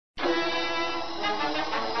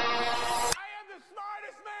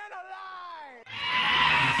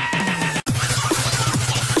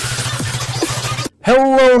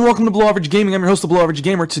Hello and welcome to BelowAvg Gaming. I'm your host, the BelowAvg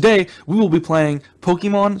Gamer. Today we will be playing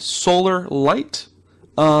Pokemon Solar Light.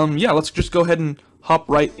 Yeah, let's just go ahead and hop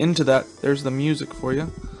right into that. There's the music for you.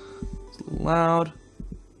 It's a little loud.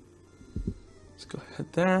 Let's go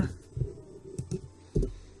ahead there.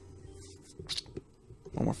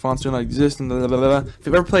 One more fonts do not exist. And blah, blah, blah. If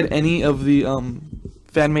you've ever played any of the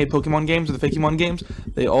fan-made Pokemon games or the Fakemon games,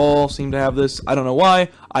 they all seem to have this. I don't know why.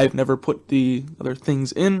 I've never put the other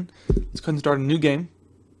things in. Let's go ahead and start a new game.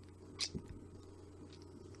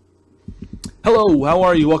 Hello, how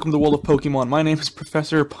are you? Welcome to the world of Pokemon. My name is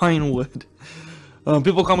Professor Pinewood.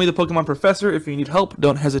 People call me the Pokemon Professor. If you need help,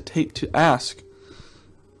 don't hesitate to ask.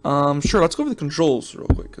 Sure, let's go over the controls real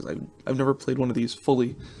quick, because I've never played one of these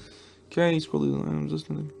fully. Okay, I'm just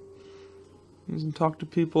going to talk to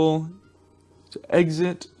people. To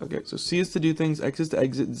exit. Okay, so C is to do things, X is to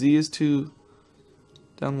exit, Z is to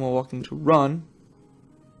down while walking to run.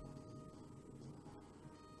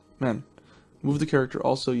 Man. Move the character,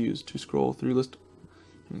 also used to scroll through list.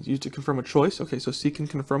 Used to confirm a choice. Okay, so C can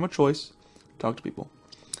confirm a choice. Talk to people.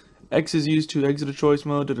 X is used to exit a choice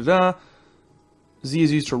mode. Z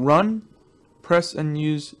is used to run. Press and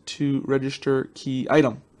use to register key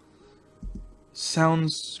item.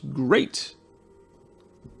 Sounds great.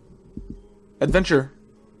 Adventure.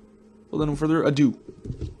 Without no further ado.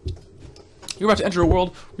 You're about to enter a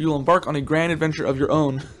world where you'll embark on a grand adventure of your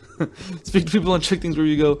own. Speak to people and check things where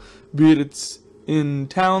you go, be it's in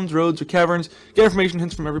towns, roads, or caverns. Get information,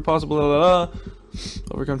 hints from every possible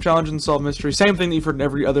overcome challenges and solve mysteries. Same thing that you've heard in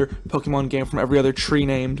every other Pokemon game from every other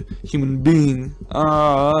tree-named human being.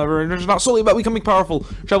 It's not solely about becoming powerful.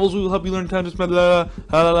 Travels will help you learn time to spend.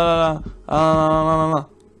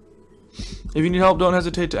 If you need help, don't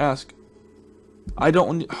hesitate to ask. I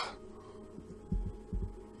don't.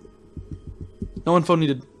 No info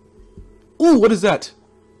needed. Ooh, what is that?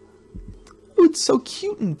 Ooh, it's so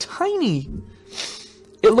cute and tiny.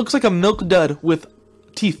 It looks like a milk dud with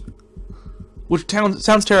teeth, which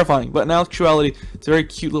sounds terrifying, but in actuality, it's a very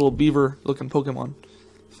cute little beaver-looking Pokemon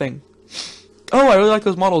thing. Oh, I really like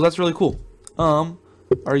those models. That's really cool.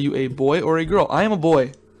 Are you a boy or a girl? I am a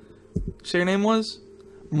boy. Say your name was?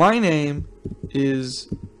 My name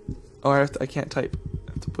is. Oh, I can't type.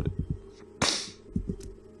 I have to put it.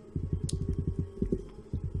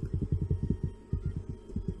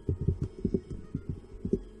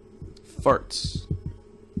 Farts.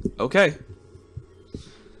 Okay.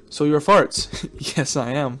 So you're farts. Yes,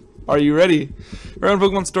 I am. Are you ready? Your own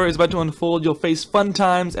Pokemon story is about to unfold. You'll face fun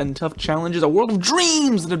times and tough challenges. A world of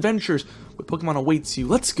dreams and adventures where Pokemon awaits you.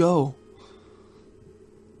 Let's go.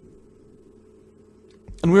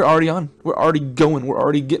 And we're already on. We're already going. We're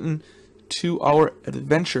already getting to our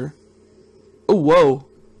adventure. Oh, whoa.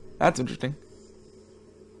 That's interesting.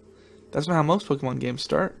 That's not how most Pokemon games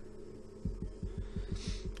start.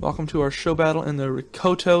 Welcome to our show battle in the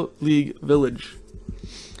Rikoto League Village.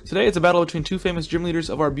 Today it's a battle between two famous gym leaders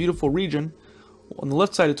of our beautiful region. On the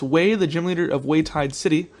left side it's Wei, the gym leader of Waytide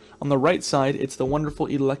City. On the right side it's the wonderful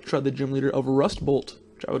Electra, the gym leader of Rustbolt,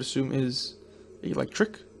 which I would assume is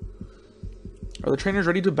electric. Are the trainers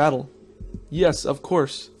ready to battle? Yes, of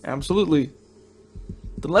course. Absolutely.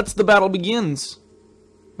 Then let's the battle begins.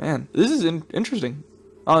 Man, this is interesting.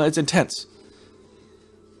 It's intense.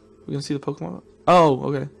 We gonna see the Pokemon?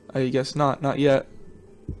 Oh, okay. I guess not. Not yet.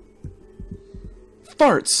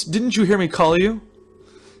 Farts! Didn't you hear me call you?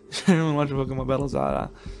 Anyone watching Pokemon battles?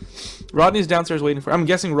 Rodney's downstairs waiting for. I'm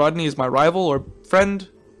guessing Rodney is my rival or friend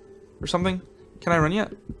or something. Can I run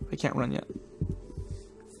yet? I can't run yet.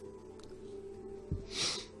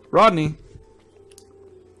 Rodney.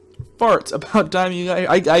 Farts! About time you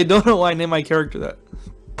guys. I don't know why I named my character that.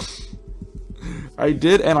 I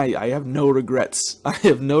did, and I have no regrets. I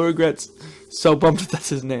have no regrets. So bummed that that's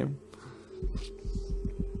his name.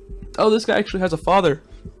 Oh, this guy actually has a father.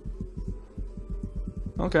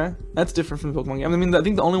 Okay, that's different from the Pokemon game. I mean, I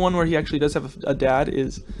think the only one where he actually does have a dad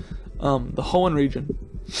is the Hoenn region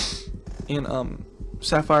in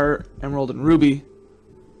Sapphire, Emerald, and Ruby.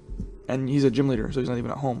 And he's a gym leader, so he's not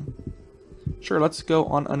even at home. Sure, let's go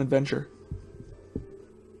on an adventure.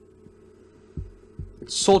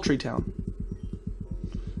 Sultry Town.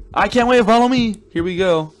 I can't wait, follow me! Here we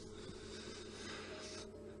go.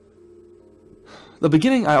 The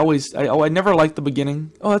beginning, I never liked the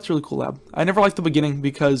beginning. Oh, that's really cool, lab. I never liked the beginning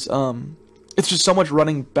because, it's just so much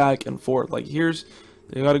running back and forth. Like, you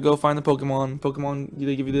gotta go find the Pokemon. Pokemon,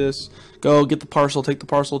 they give you this. Go get the parcel, take the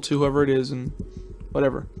parcel to whoever it is, and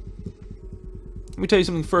whatever. Let me tell you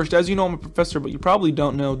something first. As you know, I'm a professor, but you probably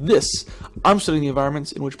don't know this. I'm studying the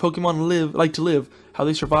environments in which Pokemon like to live, how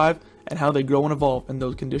they survive, and how they grow and evolve in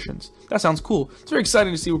those conditions. That sounds cool. It's very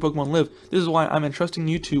exciting to see where Pokemon live. This is why I'm entrusting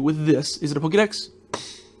you two with this. Is it a Pokédex?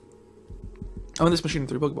 I'm in this machine in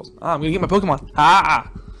 3 Pokeballs. I'm gonna get my Pokemon.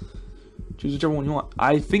 Choose whichever one you want.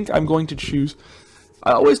 I think I'm going to choose...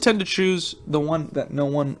 I always tend to choose the one that no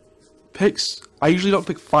one picks. I usually don't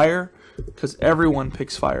pick fire, because everyone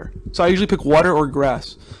picks fire. So I usually pick water or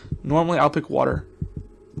grass. Normally I'll pick water.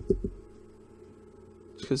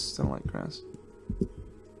 Just because I don't like grass.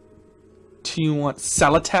 Do you want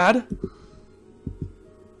Salatad? Do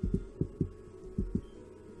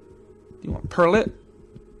you want Purlet?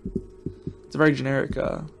 It's a very generic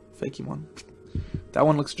fakey one. That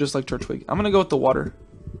one looks just like Turtwig. I'm gonna go with the water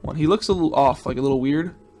one. He looks a little off, like a little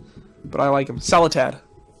weird, but I like him. Salatad.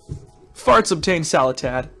 Farts obtain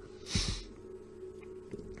Salatad.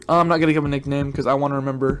 I'm not gonna give him a nickname because I want to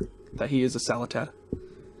remember that he is a Salatad.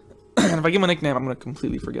 And if I give him a nickname, I'm gonna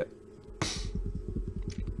completely forget.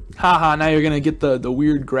 Haha, now you're gonna get the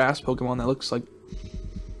weird grass Pokemon that looks like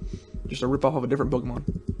just a ripoff of a different Pokemon.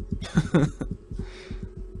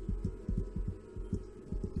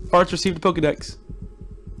 Farts received a Pokedex.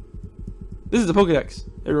 This is a Pokedex.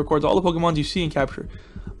 It records all the Pokemon you see and capture.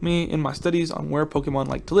 Me in my studies on where Pokemon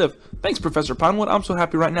like to live. Thanks, Professor Pinewood. I'm so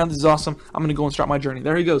happy right now. This is awesome. I'm gonna go and start my journey.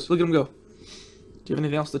 There he goes. Look at him go. Do you have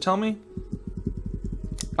anything else to tell me?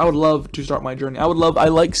 I would love to start my journey. I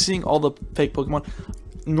like seeing all the fake Pokemon.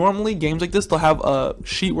 Normally, games like this, they'll have a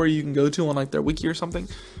sheet where you can go to on like their wiki or something,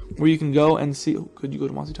 where you can go and see. Oh, could you go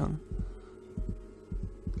to Mossy Town?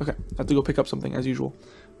 Okay, I have to go pick up something as usual.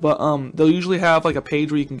 But they'll usually have like a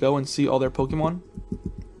page where you can go and see all their Pokemon.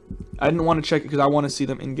 I didn't want to check it because I want to see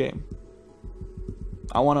them in game.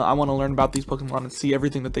 I want to learn about these Pokemon and see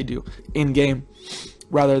everything that they do in game,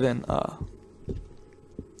 rather than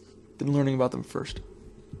learning about them first.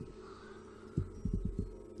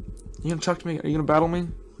 You gonna chuck to me? Are you gonna battle me?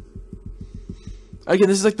 Again,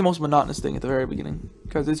 this is like the most monotonous thing at the very beginning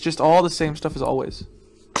because it's just all the same stuff as always.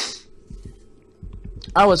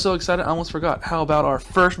 I was so excited, I almost forgot. How about our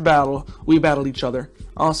first battle? We battled each other.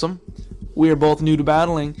 Awesome. We are both new to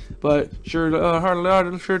battling, but sure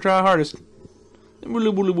try hardest.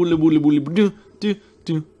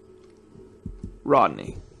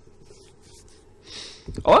 Rodney.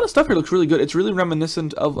 A lot of stuff here looks really good. It's really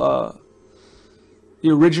reminiscent of the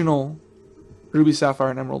original Ruby, Sapphire,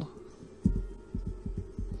 and Emerald.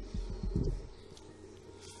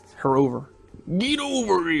 Her over. Get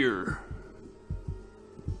over here.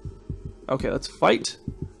 Okay, let's fight.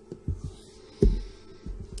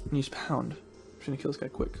 And use pound. I'm just gonna kill this guy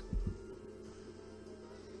quick.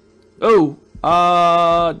 Oh!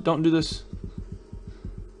 Don't do this.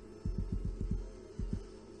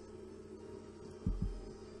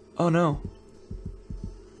 Oh no.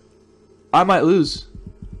 I might lose.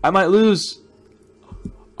 I might lose.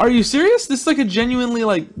 Are you serious? This is like a genuinely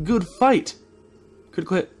like good fight. Could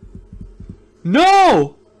quit.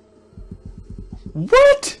 No!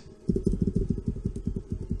 What?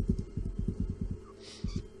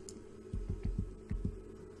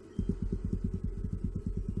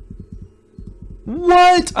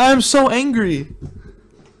 What? I'm so angry.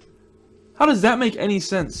 How does that make any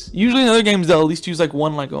sense? Usually in other games they'll at least use like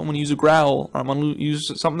one, like, oh, I'm gonna use a growl, or I'm gonna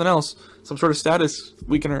use something else, some sort of status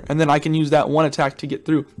weakener, and then I can use that one attack to get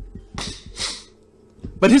through.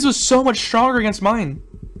 But his was so much stronger against mine.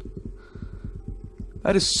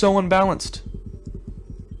 That is so unbalanced.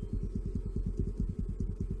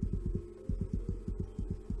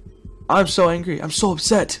 I'm so angry. I'm so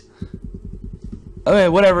upset. Okay,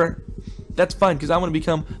 whatever. That's fine, because I'm going to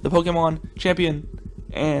become the Pokemon champion,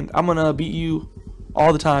 and I'm going to beat you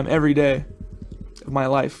all the time, every day of my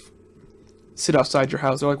life. Sit outside your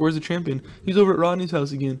house. They're like, where's the champion? He's over at Rodney's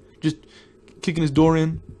house again. Just kicking his door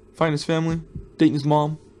in, finding his family, dating his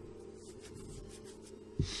mom.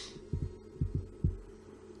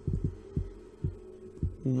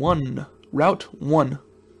 Route 1.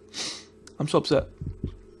 I'm so upset.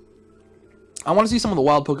 I want to see some of the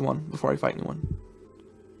wild Pokemon before I fight anyone.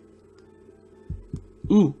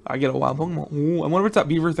 Ooh, I get a wild Pokemon. Ooh, I wonder if it's that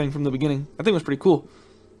beaver thing from the beginning. I think it was pretty cool.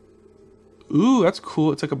 Ooh, that's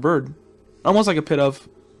cool. It's like a bird. Almost like a pit of.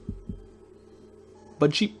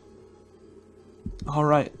 Bud sheep.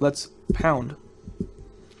 Alright, let's pound.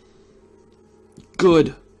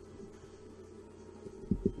 Good.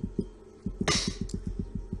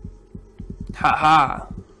 Haha.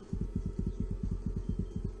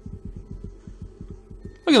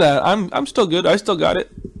 Look at that. I'm still good. I still got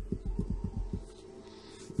it.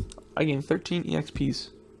 I gained 13 EXPs.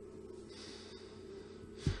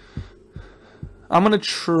 I'm gonna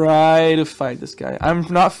try to fight this guy. I'm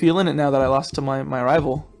not feeling it now that I lost to my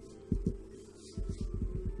rival.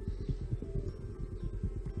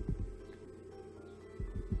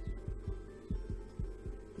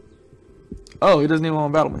 Oh, he doesn't even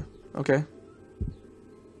want to battle me. Okay.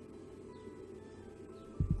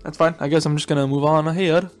 That's fine. I guess I'm just gonna move on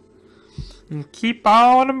ahead. And keep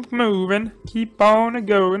on moving. Keep on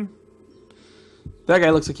going. That guy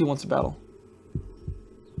looks like he wants to battle.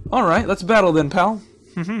 Alright, let's battle then, pal.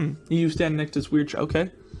 You stand next to this weird tree.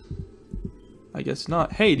 Okay. I guess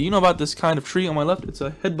not. Hey, do you know about this kind of tree on my left? It's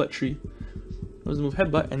a headbutt tree. Let's move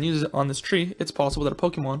headbutt and use it on this tree. It's possible that a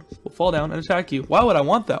Pokemon will fall down and attack you. Why would I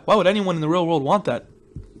want that? Why would anyone in the real world want that?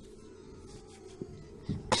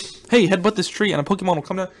 Hey, headbutt this tree and a Pokemon will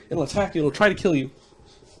come down. It'll attack you. It'll try to kill you.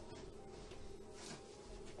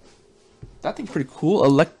 That thing's pretty cool.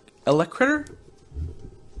 Electritter?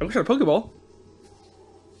 I wish I had a Pokeball.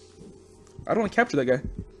 I don't want to capture that guy.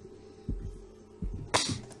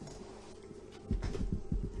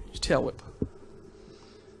 Just Tail Whip.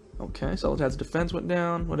 Okay, Solitad's defense went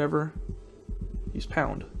down. Whatever. He's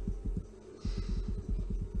Pound.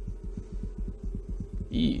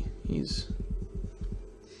 He's...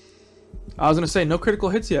 I was going to say no critical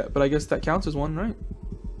hits yet, but I guess that counts as one, right?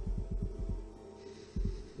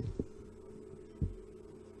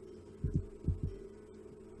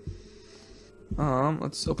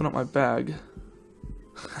 Let's open up my bag.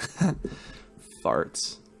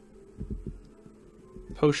 Farts.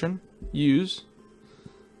 Potion. Use.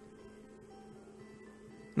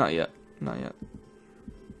 Not yet. Not yet.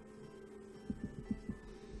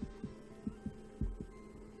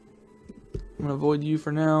 I'm gonna avoid you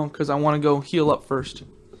for now because I want to go heal up first.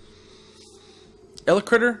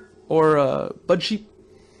 Elicritter or Budsheep?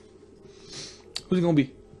 Who's it gonna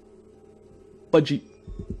be? Budsheep.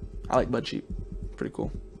 I like Budsheep. Pretty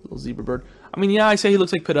cool. Little zebra bird. I mean, yeah, I say he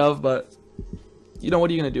looks like Pidove, but you know,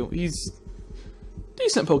 what are you gonna do? He's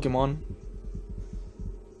decent Pokemon.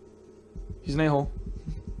 He's an a-hole.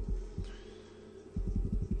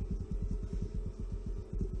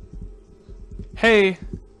 Hey,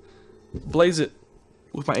 blaze it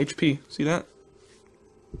with my HP. See that?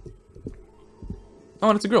 Oh,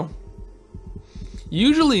 and it's a girl.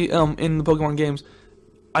 Usually, in the Pokemon games,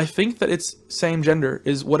 I think that it's same gender.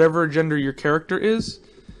 Is whatever gender your character is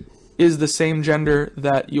the same gender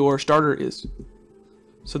that your starter is.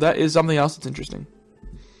 So that is something else that's interesting.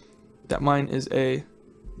 That mine is a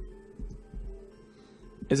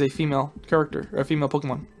female character, or a female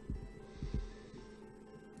Pokemon.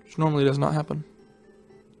 Which normally does not happen.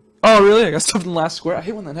 Oh, really? I got stuffed in the last square. I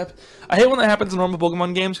hate when that happens. I hate when that happens in normal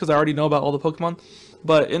Pokemon games because I already know about all the Pokemon.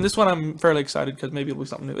 But in this one, I'm fairly excited because maybe it'll be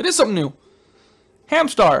something new. It is something new.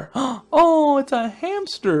 Hamstar. Oh, it's a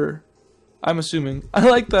hamster. I'm assuming. I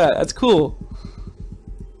like that. That's cool.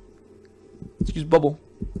 Let's use Bubble.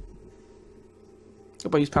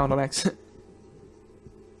 Hope I use Pound on accident.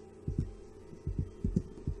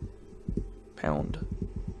 Pound.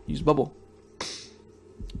 Use Bubble.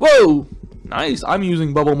 Whoa! Nice. I'm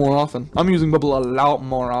using Bubble more often. I'm using Bubble a lot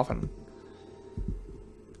more often.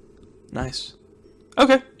 Nice.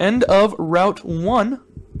 Okay. End of Route 1.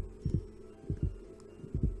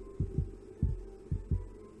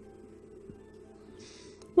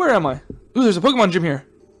 Where am I? Ooh, there's a Pokemon gym here.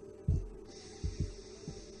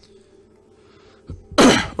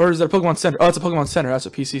 Or is that a Pokemon Center? Oh, it's a Pokemon Center. That's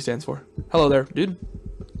what PC stands for. Hello there, dude.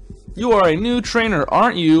 You are a new trainer,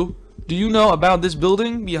 aren't you? Do you know about this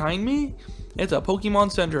building behind me? It's a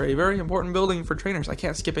Pokemon Center, a very important building for trainers. I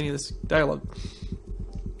can't skip any of this dialogue.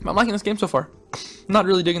 I'm liking this game so far. I'm not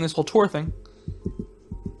really digging this whole tour thing.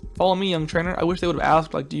 Follow me, young trainer. I wish they would have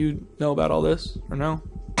asked, like, do you know about all this? Or no?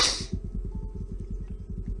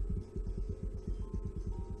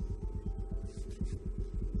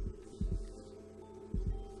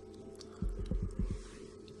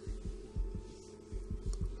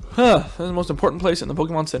 This is the most important place in the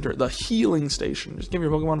Pokemon Center, the healing station. Just give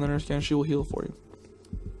your Pokemon the nurse can, she will heal for you.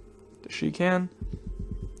 She can.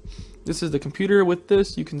 This is the computer. With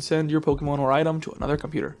this, you can send your Pokemon or item to another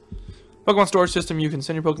computer. Pokemon storage system, you can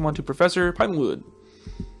send your Pokemon to Professor Pinewood.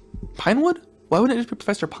 Pinewood? Why wouldn't it just be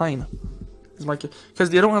Professor Pine?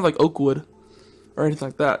 Because they don't have like Oakwood or anything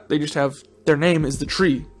like that. They just have, their name is the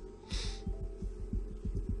tree.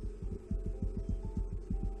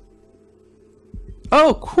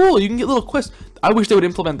 Oh, cool. You can get little quests. I wish they would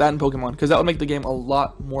implement that in Pokemon, because that would make the game a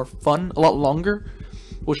lot more fun, a lot longer,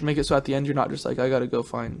 which would make it so at the end you're not just like, I gotta go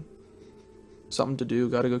find something to do,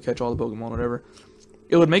 gotta go catch all the Pokemon, whatever.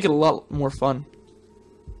 It would make it a lot more fun.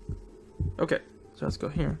 Okay, so let's go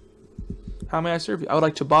here. How may I serve you? I would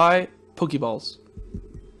like to buy Pokeballs.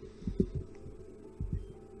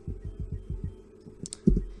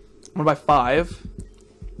 I'm gonna buy 5.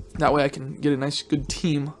 That way I can get a nice, good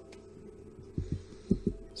team.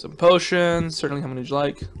 Some potions, certainly how many would you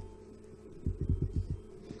like?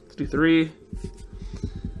 Let's do 3,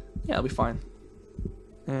 Yeah, I'll be fine.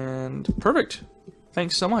 And perfect.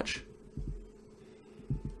 Thanks so much.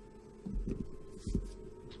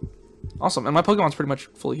 Awesome. And my Pokemon's pretty much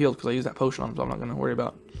fully healed because I used that potion on him, so I'm not going to worry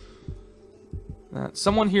about that.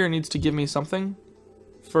 Someone here needs to give me something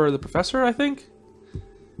for the professor, I think.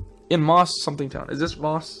 In Moss Something Town. Is this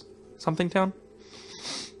Moss Something Town?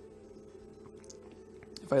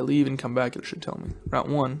 If I leave and come back, it should tell me. Route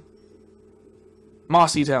 1.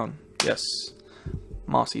 Mossy Town. Yes.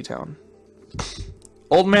 Mossy Town.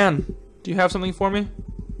 Old man, do you have something for me?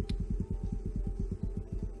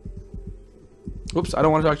 Oops, I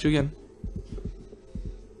don't want to talk to you again.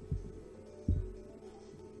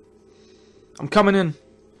 I'm coming in.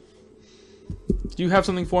 Do you have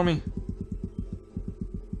something for me?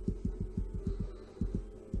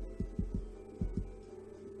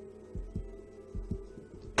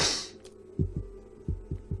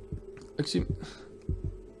 Excuse me.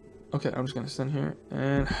 Okay, I'm just gonna stand here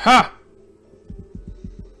and ha!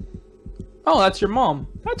 Oh, that's your mom.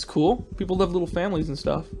 That's cool. People live little families and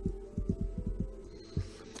stuff.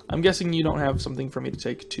 I'm guessing you don't have something for me to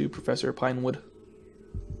take to Professor Pinewood.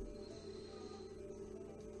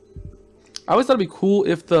 I always thought it'd be cool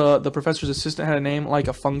if the professor's assistant had a name like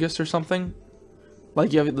a fungus or something.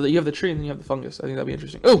 Like you have the tree and then you have the fungus. I think that'd be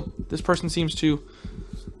interesting. Oh, this person seems to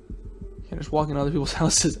just walk in other people's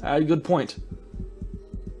houses. Good point.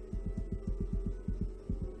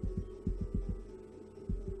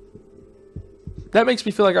 That makes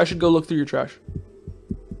me feel like I should go look through your trash.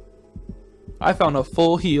 I found a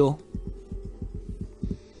full heal.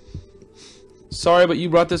 Sorry, but you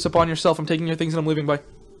brought this upon yourself. I'm taking your things and I'm leaving. Bye.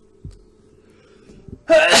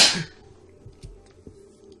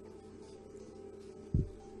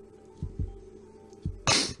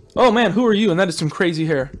 Oh man, who are you? And that is some crazy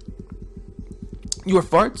hair. You are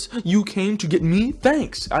farts? You came to get me?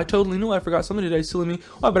 Thanks. I totally knew I forgot something today, silly me.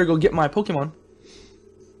 Oh, I better go get my Pokemon.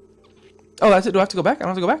 Oh, that's it. Do I have to go back? I don't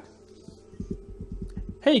have to go back?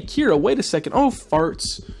 Hey, Kira, wait a second. Oh,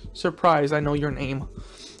 farts. Surprise, I know your name.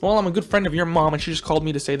 Well, I'm a good friend of your mom, and she just called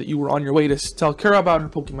me to say that you were on your way to tell Kira about her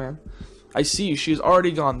Pokemon. I see, she is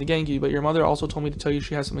already gone, the Genki, but your mother also told me to tell you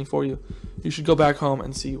she has something for you. You should go back home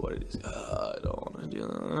and see what it is. I don't want to do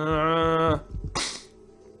that.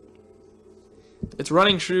 It's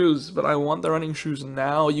running shoes, but I want the running shoes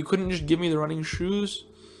now. You couldn't just give me the running shoes?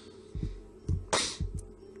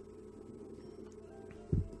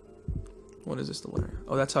 What is this, the winner?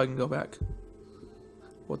 Oh, that's how I can go back.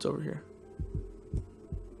 What's over here?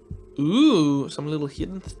 Ooh, some little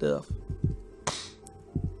hidden stuff.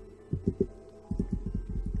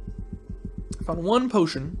 I found one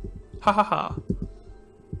potion. Ha ha ha.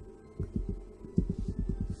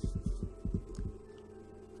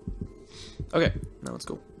 Okay, now let's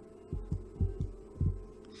go.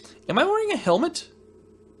 Am I wearing a helmet?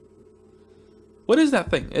 What is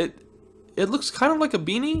that thing? It looks kind of like a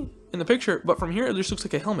beanie in the picture, but from here it just looks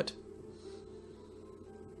like a helmet.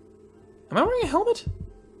 Am I wearing a helmet?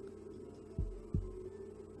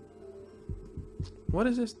 What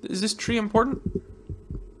is this? Is this tree important?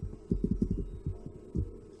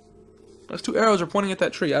 Those two arrows are pointing at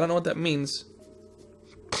that tree. I don't know what that means.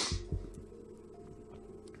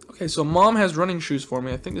 Okay, so mom has running shoes for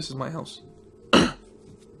me. I think this is my house.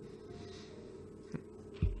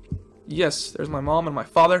 Yes, there's my mom and my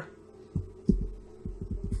father.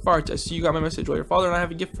 Fart, I see you got my message. Well, your father and I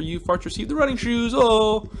have a gift for you. Fart, receive the running shoes.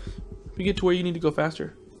 Oh, you get to where you need to go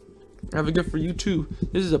faster. I have a gift for you too.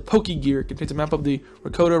 This is a Pokegear. It contains a map of the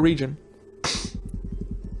Rikoto region.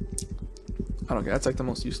 I don't care. That's like the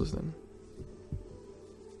most useless thing.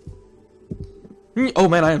 Oh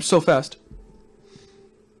man, I am so fast.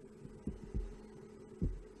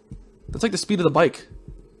 That's like the speed of the bike.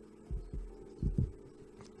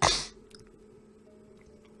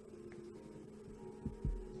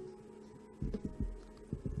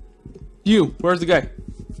 You, where's the guy?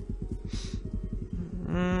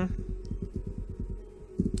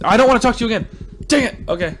 I don't want to talk to you again. Dang it.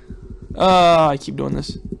 Okay. I keep doing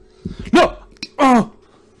this. No. Oh.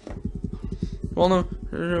 Well, no.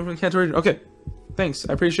 Can't read. Okay. Thanks.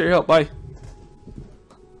 I appreciate your help. Bye.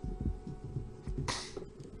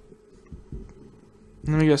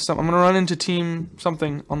 Let me guess. I'm gonna run into team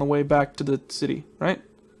something on the way back to the city, right?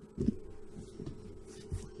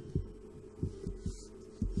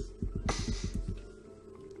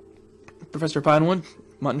 Professor Pinewood,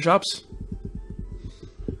 mutton chops.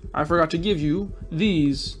 I forgot to give you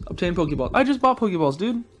these. Obtain Pokeballs. I just bought Pokeballs,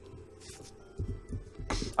 dude.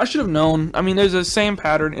 I should have known. I mean, there's the same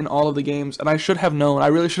pattern in all of the games, and I should have known. I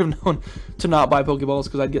really should have known to not buy Pokeballs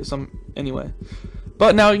because I'd get some anyway.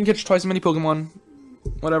 But now you can catch twice as many Pokemon.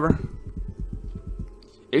 Whatever.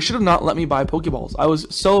 It should have not let me buy Pokeballs. I was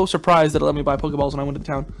so surprised that it let me buy Pokeballs when I went to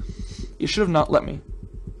town. It should have not let me.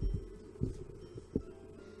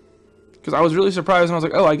 Because I was really surprised and I was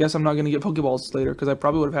like, oh, I guess I'm not going to get Pokeballs later because I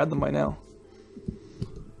probably would have had them by now.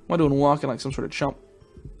 What am I doing walking like some sort of chump?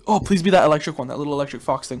 Oh, please be that electric one, that little electric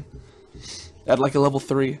fox thing. At like a level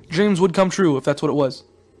 3. Dreams would come true if that's what it was.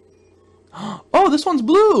 Oh, this one's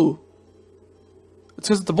blue! It's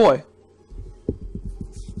because it's a boy.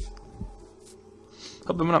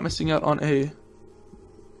 Hope I'm not missing out on a...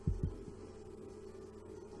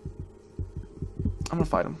 I'm gonna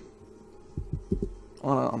fight him.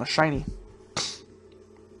 On a shiny.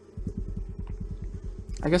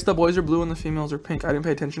 I guess the boys are blue and the females are pink. I didn't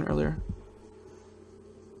pay attention earlier.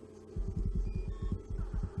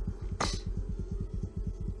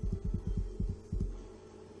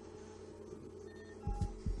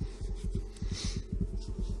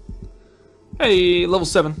 Hey, level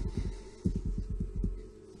 7.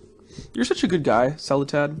 You're such a good guy,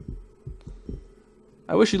 Celatad.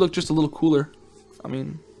 I wish you looked just a little cooler. I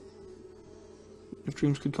mean, if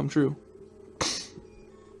dreams could come true.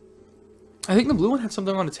 I think the blue one had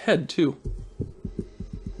something on its head, too.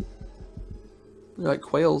 They're like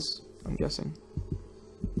quails, I'm guessing.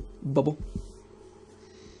 Bubble.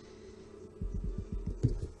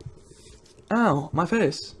 Ow, my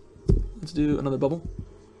face. Let's do another bubble.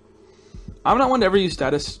 I'm not one to ever use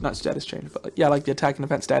not status change, but yeah, like the attack and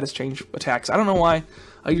defense status change attacks. I don't know why.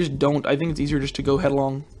 I just don't. I think it's easier just to go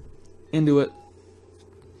headlong into it.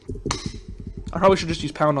 I probably should just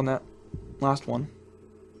use pound on that last one.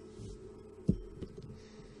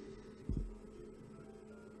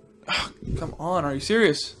 Ugh, come on, are you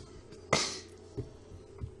serious?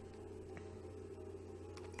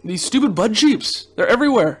 These stupid bud sheeps, they're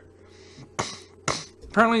everywhere.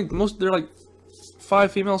 Apparently, they're like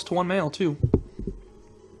 5 females to 1 male, too.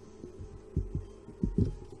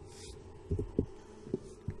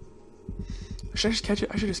 Should I just catch it?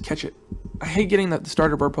 I should just catch it. I hate getting the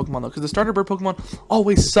starter bird Pokemon, though, because the starter bird Pokemon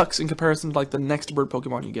always sucks in comparison to, like, the next bird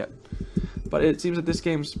Pokemon you get. But it seems that this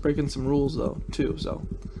game's breaking some rules, though, too, so...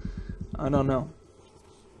 I don't know.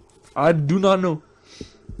 I do not know.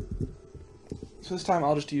 So this time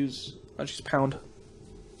I'll just use pound.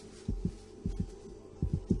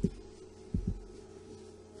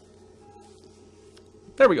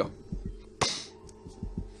 There we go.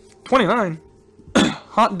 29.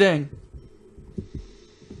 Hot dang.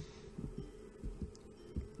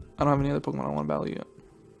 I don't have any other Pokemon I want to battle yet.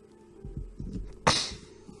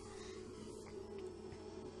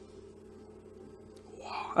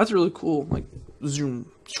 Wow, that's really cool. Like,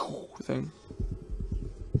 zoom thing.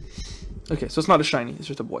 Okay, so it's not a shiny. It's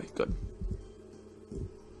just a boy. Good.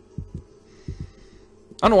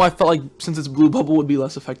 I don't know why I felt like since it's blue bubble would be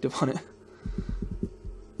less effective on it.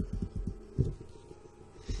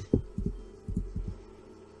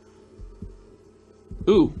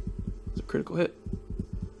 Ooh, it's a critical hit.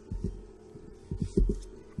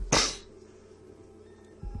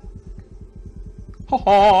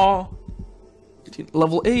 Ha-ha!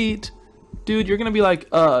 Level 8. Dude, you're gonna be like,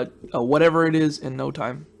 whatever it is in no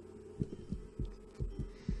time.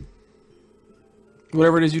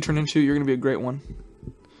 Whatever it is you turn into, you're gonna be a great one.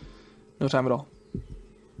 No time at all.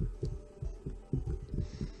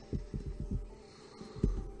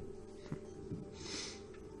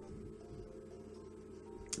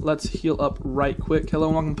 Let's heal up right quick. Hello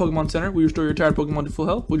and welcome to Pokemon Center. Will you restore your tired Pokemon to full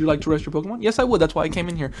health? Would you like to rest your Pokemon? Yes, I would. That's why I came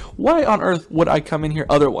in here. Why on earth would I come in here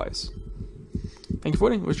otherwise? Thank you for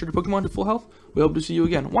waiting. Restore your Pokemon to full health. We hope to see you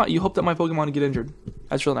again. Why? You hope that my Pokemon get injured.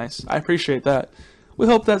 That's real nice. I appreciate that. We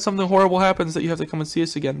hope that something horrible happens that you have to come and see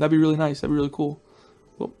us again. That'd be really nice. That'd be really cool.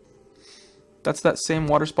 Well, that's that same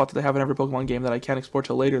water spot that they have in every Pokemon game that I can't explore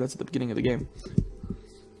till later. That's at the beginning of the game.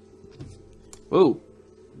 Whoa.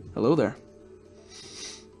 Hello there.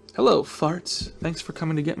 Hello, farts. Thanks for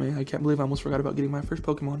coming to get me. I can't believe I almost forgot about getting my first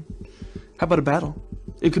Pokemon. How about a battle?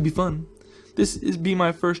 It could be fun. This is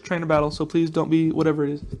my first trainer battle, so please don't be whatever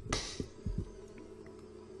it is.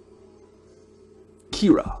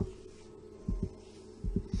 Kira.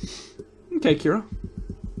 Okay, Kira.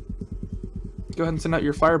 Go ahead and send out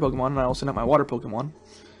your fire Pokemon, and I will send out my water Pokemon.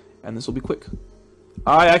 And this will be quick.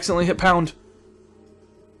 I accidentally hit pound.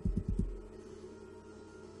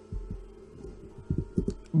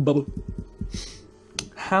 Bubble.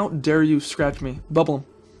 How dare you scratch me? Bubble him.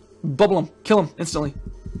 Bubble him. Kill him instantly.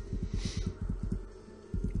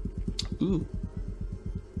 Ooh.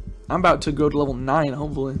 I'm about to go to level 9,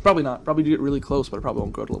 hopefully. Probably not. Probably get really close, but I probably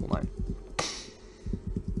won't go to level 9.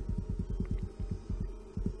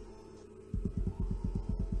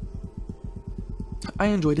 I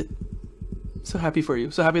enjoyed it. So happy for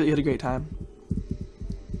you. So happy that you had a great time.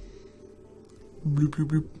 Bloop, bloop,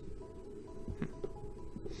 bloop.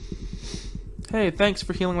 Hey, thanks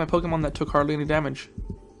for healing my Pokemon that took hardly any damage.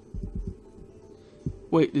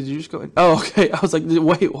 Wait, did you just go in? Oh, okay. I was like,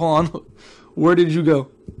 wait, hold on. Where did you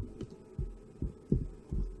go?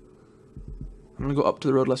 I'm gonna go up to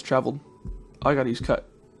the road less traveled. Oh, I gotta use cut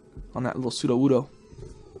on that little Sudowoodo.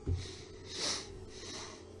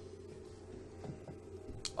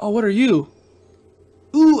 Oh, what are you?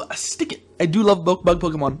 Ooh, a stick it. I do love bug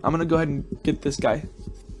Pokemon. I'm gonna go ahead and get this guy.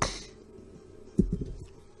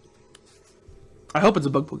 I hope it's a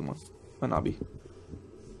bug Pokemon. Might not be.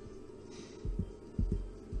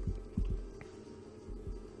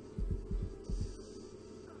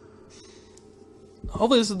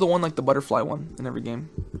 Hopefully this is the one like the butterfly one in every game.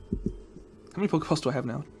 How many Pokeballs do I have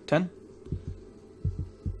now? 10?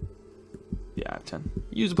 Yeah, I have 10.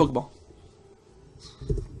 Use a Pokeball.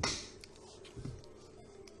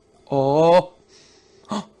 Oh.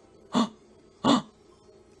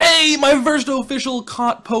 Hey, my first official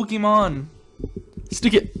caught Pokemon.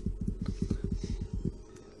 Stick it.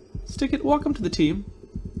 Stick it. Welcome to the team.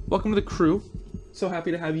 Welcome to the crew. So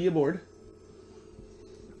happy to have you aboard.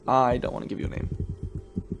 I don't want to give you a name.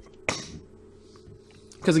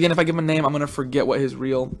 Because again, if I give him a name, I'm going to forget what his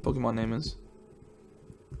real Pokemon name is.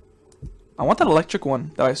 I want that electric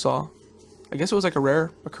one that I saw. I guess it was like a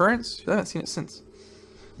rare occurrence. I haven't seen it since.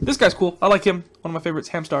 This guy's cool. I like him. One of my favorites,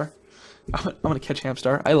 Hamstar. I'm going to catch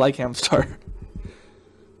Hamstar. I like Hamstar.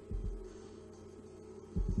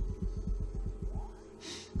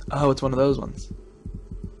 Oh, it's one of those ones.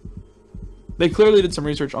 They clearly did some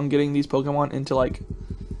research on getting these Pokemon into like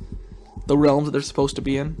the realms that they're supposed to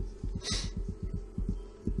be in.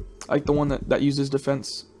 Like the one that uses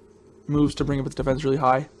defense moves to bring up its defense really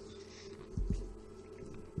high.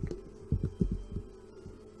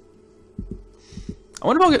 I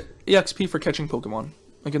wonder if I'll get EXP for catching Pokemon,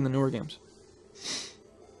 like in the newer games.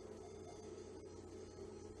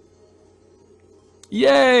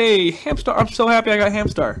 Yay! Hamstar! I'm so happy I got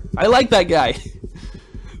Hamstar. I like that guy.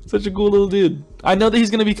 Such a cool little dude. I know that he's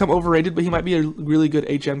going to become overrated, but he might be a really good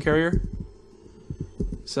HM carrier.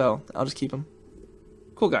 So, I'll just keep him.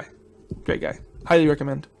 Cool guy. Great guy. Highly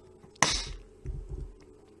recommend.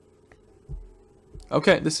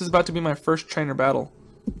 Okay, this is about to be my first trainer battle.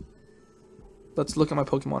 Let's look at my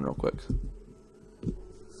Pokemon real quick.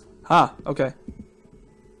 Ha, okay.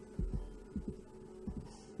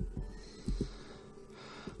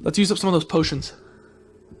 Let's use up some of those potions.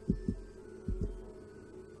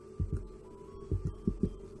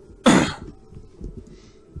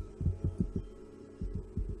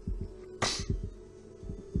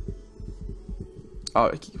 Oh,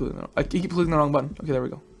 I keep clicking the wrong button. Okay, there we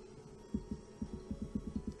go.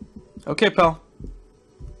 Okay, pal.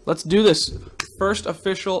 Let's do this. First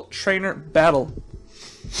official trainer battle.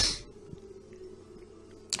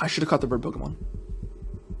 I should have caught the bird Pokemon.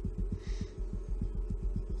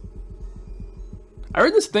 I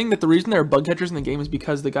read this thing that the reason there are bug catchers in the game is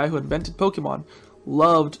because the guy who invented Pokemon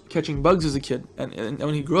loved catching bugs as a kid, and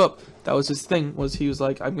when he grew up, that was his thing. Was he was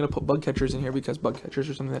like, I'm gonna put bug catchers in here because bug catchers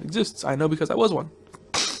are something that exists. I know because I was one.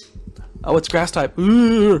 Oh, it's grass type.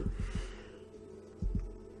 Ooh.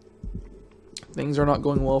 Things are not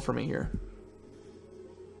going well for me here.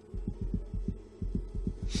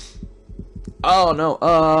 Oh no.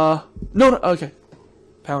 No. Okay.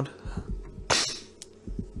 Pound.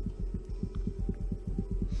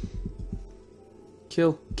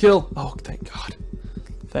 Kill. Oh, thank God.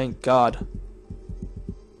 Thank God.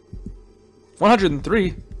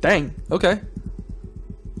 103. Dang. Okay.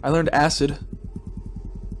 I learned acid.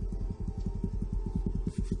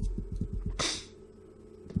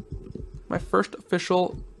 My first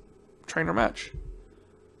official trainer match.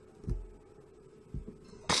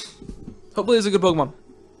 Hopefully it's a good Pokemon.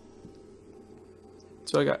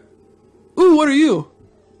 That's what I got. Ooh, what are you?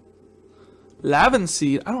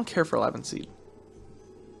 Lavenseed. I don't care for Lavenseed.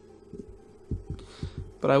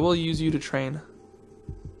 But I will use you to train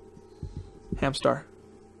Hamstar.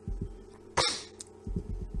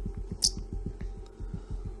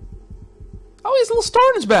 Oh, he has a little star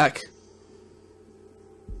in his back.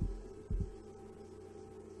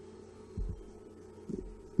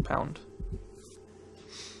 Pound.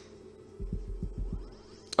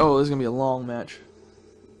 Oh, this is going to be a long match.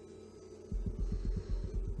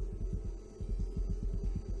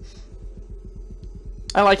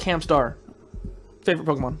 I like Hamstar. Favorite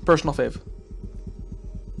Pokemon. Personal fave.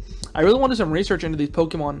 I really want to do some research into these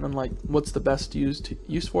Pokemon and like what's the best use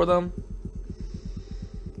for them.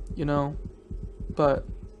 You know. But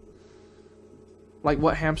like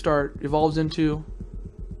what Hamstar evolves into.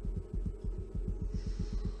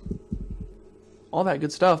 all that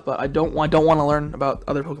good stuff, but I don't want to learn about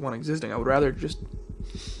other Pokemon existing. I would rather just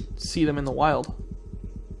see them in the wild.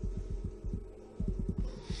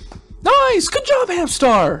 Nice! Good job,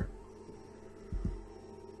 Hamstar!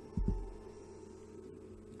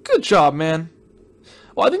 Good job, man.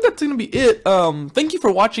 Well, I think that's going to be it. Thank you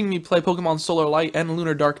for watching me play Pokemon Solar Light and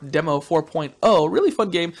Lunar Dark Demo 4.0. Really fun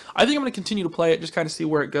game. I think I'm going to continue to play it, just kind of see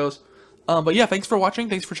where it goes. But yeah, thanks for watching.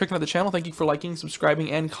 Thanks for checking out the channel. Thank you for liking, subscribing,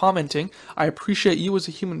 and commenting. I appreciate you as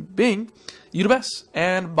a human being. You the best,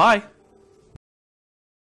 and bye.